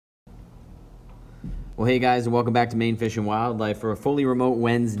Well, hey guys, and welcome back to Maine Fish and Wildlife for a fully remote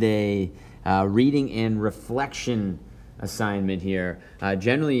Wednesday reading and reflection assignment here.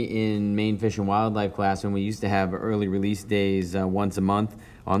 Generally in Maine Fish and Wildlife class, when we used to have early release days once a month,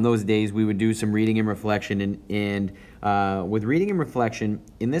 on those days we would do some reading and reflection. And with reading and reflection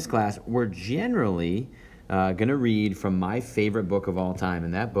in this class, we're generally going to read from my favorite book of all time,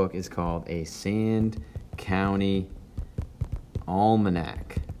 and that book is called A Sand County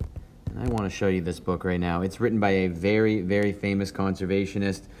Almanac. And I want to show you this book right now. It's written by a very, very famous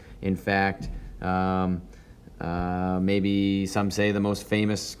conservationist. In fact, maybe some say the most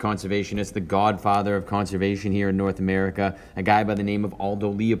famous conservationist, the godfather of conservation here in North America, a guy by the name of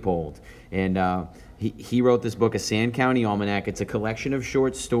Aldo Leopold. And he wrote this book, A Sand County Almanac. It's a collection of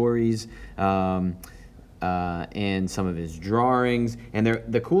short stories and some of his drawings. And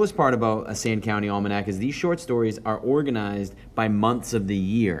the coolest part about A Sand County Almanac is these short stories are organized by months of the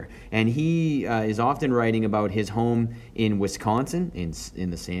year. And he is often writing about his home in Wisconsin,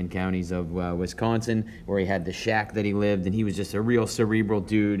 in the sand counties of Wisconsin, where he had the shack that he lived, and he was just a real cerebral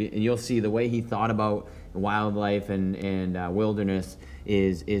dude. And you'll see the way he thought about wildlife and wilderness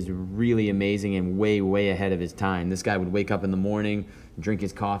is really amazing and way, way ahead of his time. This guy would wake up in the morning, drink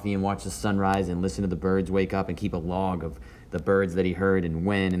his coffee and watch the sunrise and listen to the birds wake up and keep a log of the birds that he heard and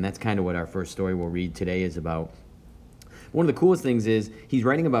when, and that's kind of what our first story we'll read today is about. One of the coolest things is he's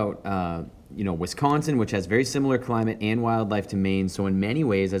writing about Wisconsin, which has very similar climate and wildlife to Maine. So in many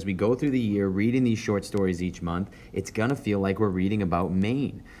ways, as we go through the year reading these short stories each month, it's gonna feel like we're reading about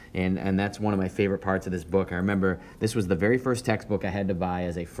Maine. And that's one of my favorite parts of this book. I remember this was the very first textbook I had to buy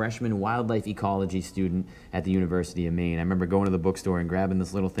as a freshman wildlife ecology student at the University of Maine. I remember going to the bookstore and grabbing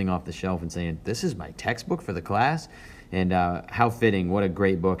this little thing off the shelf and saying, "This is my textbook for the class?" And how fitting, what a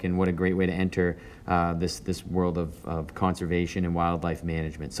great book, and what a great way to enter this world of conservation and wildlife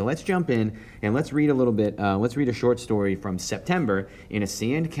management. So let's jump in and let's read a little bit. Let's read a short story from September in A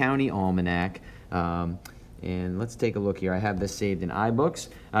Sand County Almanac. And let's take a look here. I have this saved in iBooks.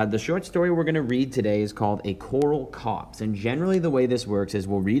 The short story we're going to read today is called A Coral Copse. And generally the way this works is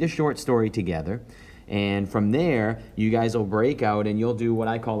we'll read a short story together. And from there, you guys will break out and you'll do what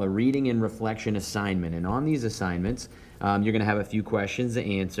I call a reading and reflection assignment. And on these assignments, you're going to have a few questions to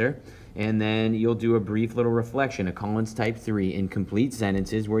answer. And then you'll do a brief little reflection, a Collins Type 3, in complete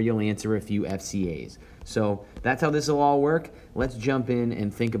sentences where you'll answer a few FCAs. So that's how this will all work. Let's jump in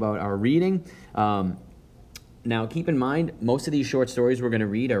and think about our reading. Now, keep in mind, most of these short stories we're going to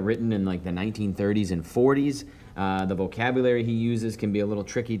read are written in like the 1930s and 40s. The vocabulary he uses can be a little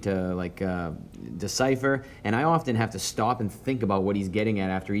tricky to decipher, and I often have to stop and think about what he's getting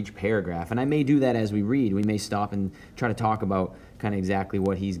at after each paragraph. And I may do that as we read. We may stop and try to talk about kind of exactly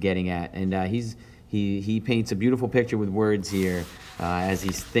what he's getting at. And he paints a beautiful picture with words here as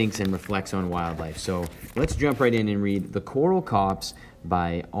he thinks and reflects on wildlife. So let's jump right in and read The Coral Copse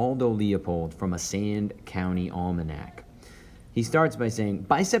by Aldo Leopold from A Sand County Almanac. He starts by saying,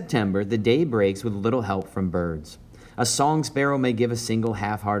 "By September, the day breaks with little help from birds. A song sparrow may give a single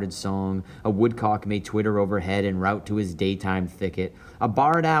half-hearted song, a woodcock may twitter overhead en route to his daytime thicket, a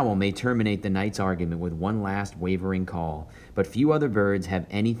barred owl may terminate the night's argument with one last wavering call, but few other birds have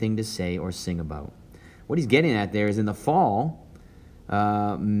anything to say or sing about." What he's getting at there is in the fall,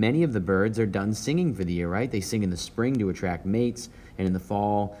 many of the birds are done singing for the year, right? They sing in the spring to attract mates, and in the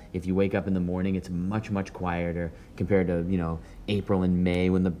fall, if you wake up in the morning, it's much, much quieter compared to, April and May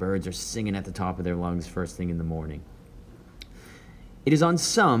when the birds are singing at the top of their lungs first thing in the morning. It is on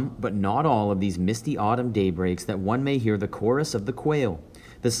some, but not all, of these misty autumn daybreaks that one may hear the chorus of the quail.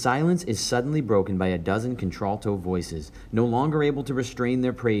 The silence is suddenly broken by a dozen contralto voices, no longer able to restrain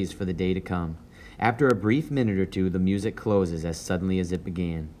their praise for the day to come. After a brief minute or two, the music closes as suddenly as it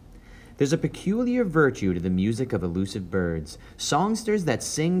began. There's a peculiar virtue to the music of elusive birds. Songsters that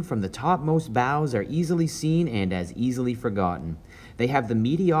sing from the topmost boughs are easily seen and as easily forgotten. They have the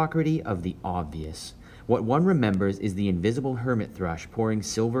mediocrity of the obvious. What one remembers is the invisible hermit thrush pouring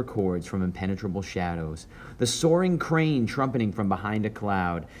silver chords from impenetrable shadows, the soaring crane trumpeting from behind a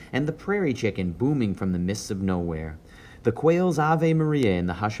cloud, and the prairie chicken booming from the mists of nowhere, the quail's Ave Maria in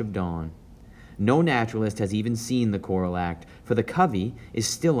the hush of dawn. No naturalist has even seen the choral act, for the covey is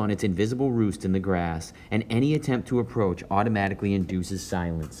still on its invisible roost in the grass, and any attempt to approach automatically induces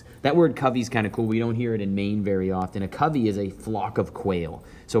silence. That word covey is kind of cool. We don't hear it in Maine very often. A covey is a flock of quail.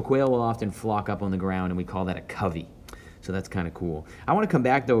 So quail will often flock up on the ground, and we call that a covey. So that's kind of cool. I want to come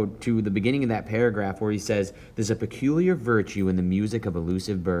back, though, to the beginning of that paragraph where he says, "There's a peculiar virtue in the music of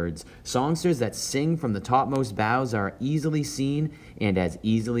elusive birds. Songsters that sing from the topmost boughs are easily seen and as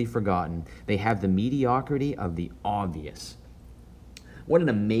easily forgotten. They have the mediocrity of the obvious." What an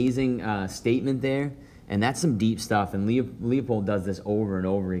amazing statement there. And that's some deep stuff, and Leopold does this over and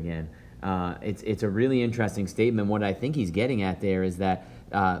over again. It's a really interesting statement. What I think he's getting at there is that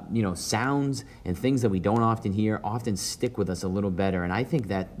sounds and things that we don't often hear often stick with us a little better, and I think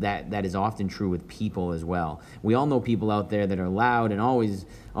that is often true with people as well. We all know people out there that are loud and always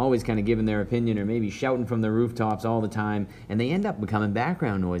kind of giving their opinion, or maybe shouting from the rooftops all the time, and they end up becoming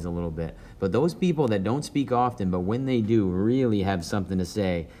background noise a little bit. But those people that don't speak often, but when they do really have something to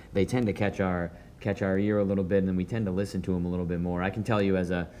say, they tend to catch our ear a little bit, and then we tend to listen to them a little bit more. I can tell you, as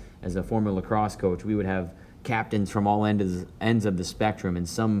a former lacrosse coach, we would have captains from all ends of the spectrum, and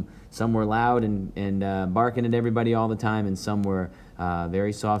some were loud and barking at everybody all the time, and some were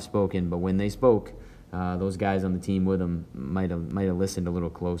very soft-spoken. But when they spoke, those guys on the team with them might have listened a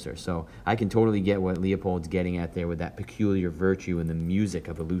little closer. So I can totally get what Leopold's getting at there with that peculiar virtue in the music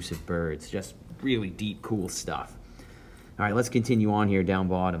of elusive birds. Just really deep, cool stuff. All right, let's continue on here down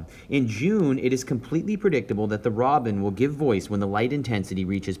bottom. In June, it is completely predictable that the robin will give voice when the light intensity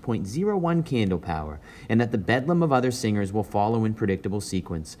reaches 0.01 candle power, and that the bedlam of other singers will follow in predictable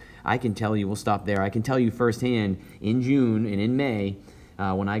sequence. I can tell you, we'll stop there, I can tell you firsthand, in June and in May,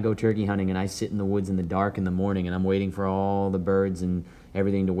 when I go turkey hunting and I sit in the woods in the dark in the morning and I'm waiting for all the birds and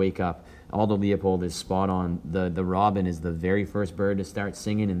everything to wake up, Aldo Leopold is spot on. The robin is the very first bird to start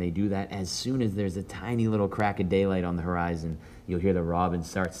singing, and they do that as soon as there's a tiny little crack of daylight on the horizon. You'll hear the robin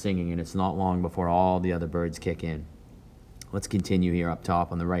start singing, and it's not long before all the other birds kick in. Let's continue here up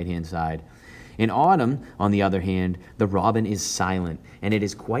top on the right-hand side. In autumn, on the other hand, the robin is silent, and it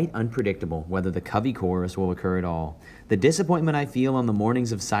is quite unpredictable whether the covey chorus will occur at all. The disappointment I feel on the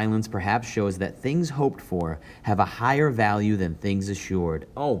mornings of silence perhaps shows that things hoped for have a higher value than things assured.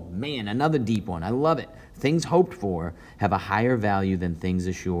 Oh man, another deep one. I love it. Things hoped for have a higher value than things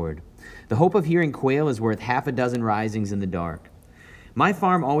assured. The hope of hearing quail is worth half a dozen risings in the dark. My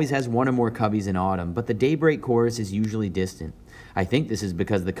farm always has one or more coveys in autumn, but the daybreak chorus is usually distant. I think this is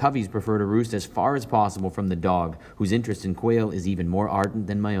because the coveys prefer to roost as far as possible from the dog, whose interest in quail is even more ardent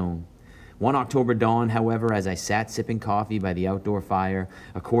than my own. One October dawn, however, as I sat sipping coffee by the outdoor fire,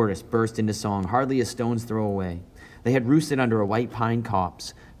 a chorus burst into song hardly a stone's throw away. They had roosted under a white pine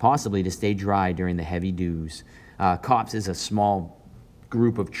copse, possibly to stay dry during the heavy dews. Copse is a small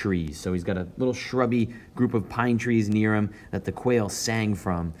group of trees, so he's got a little shrubby group of pine trees near him that the quail sang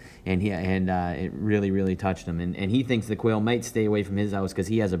from, and it really touched him. And he thinks the quail might stay away from his house because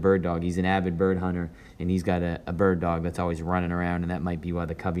he has a bird dog. He's an avid bird hunter, and he's got a bird dog that's always running around, and that might be why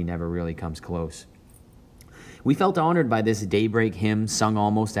the covey never really comes close. We felt honored by this daybreak hymn sung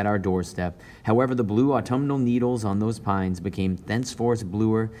almost at our doorstep. However, the blue autumnal needles on those pines became thenceforth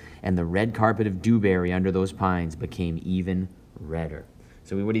bluer, and the red carpet of dewberry under those pines became even redder.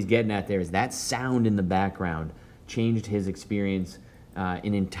 So what he's getting at there is that sound in the background changed his experience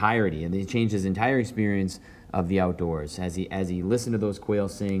in entirety, and it changed his entire experience of the outdoors. As he listened to those quail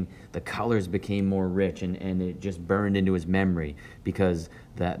sing, the colors became more rich, and it just burned into his memory because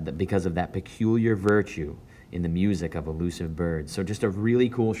of that peculiar virtue in the music of elusive birds. So just a really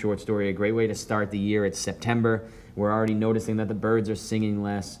cool short story, a great way to start the year. It's September. We're already noticing that the birds are singing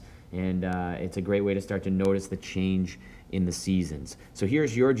less, and it's a great way to start to notice the change in the seasons. So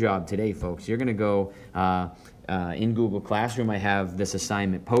here's your job today, folks. You're going to go in Google Classroom. I have this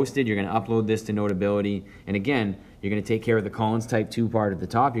assignment posted. You're going to upload this to Notability. And again, you're going to take care of the Collins Type 2 part at the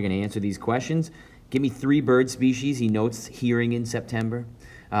top. You're going to answer these questions. Give me 3 bird species he notes hearing in September.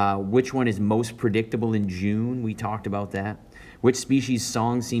 Which one is most predictable in June? We talked about that. Which species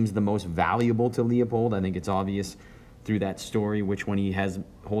song seems the most valuable to Leopold? I think it's obvious through that story which one he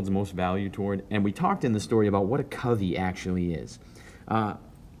holds most value toward. And we talked in the story about what a covey actually is.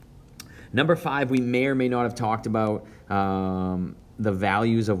 Number 5, we may or may not have talked about the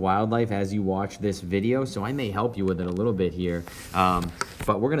values of wildlife as you watch this video, so I may help you with it a little bit here.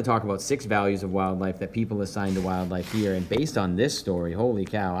 But we're going to talk about 6 values of wildlife that people assign to wildlife here. And based on this story, holy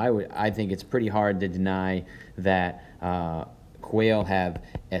cow, I think it's pretty hard to deny that quail have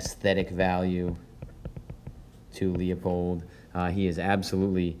aesthetic value to Leopold. He is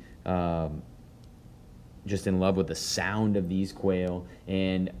absolutely just in love with the sound of these quail,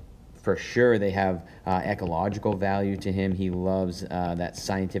 and for sure they have ecological value to him. He loves that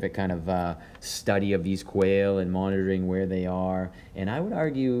scientific kind of study of these quail and monitoring where they are, and I would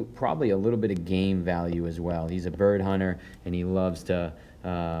argue probably a little bit of game value as well. He's a bird hunter, and he loves to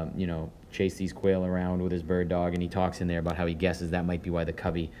chase these quail around with his bird dog, and he talks in there about how he guesses that might be why the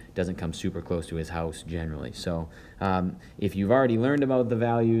covey doesn't come super close to his house generally. So if you've already learned about the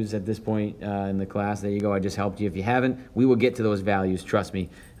values at this point in the class, there you go. I just helped you. If you haven't, we will get to those values, trust me,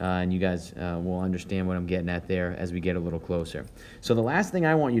 and you guys will understand what I'm getting at there as we get a little closer. So the last thing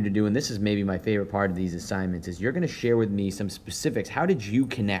I want you to do, and this is maybe my favorite part of these assignments, is you're going to share with me some specifics. How did you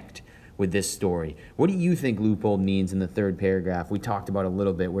connect with this story? What do you think Leupold means in the third paragraph? We talked about a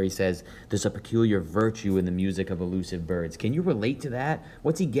little bit where he says, there's a peculiar virtue in the music of elusive birds. Can you relate to that?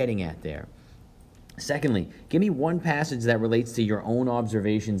 What's he getting at there? Secondly, give me one passage that relates to your own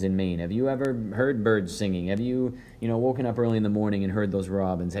observations in Maine. Have you ever heard birds singing? Have you, woken up early in the morning and heard those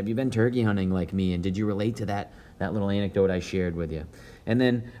robins? Have you been turkey hunting like me, and did you relate to that little anecdote I shared with you? And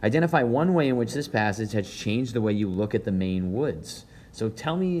then identify one way in which this passage has changed the way you look at the Maine woods. So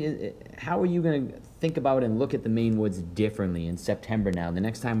tell me, how are you going to think about and look at the Maine woods differently in September now, the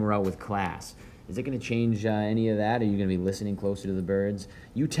next time we're out with class? Is it going to change any of that? Are you going to be listening closer to the birds?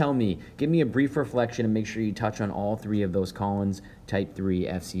 You tell me. Give me a brief reflection and make sure you touch on all three of those Collins Type 3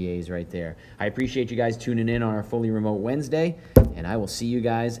 FCAs right there. I appreciate you guys tuning in on our fully remote Wednesday, and I will see you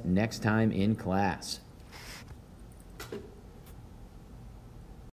guys next time in class.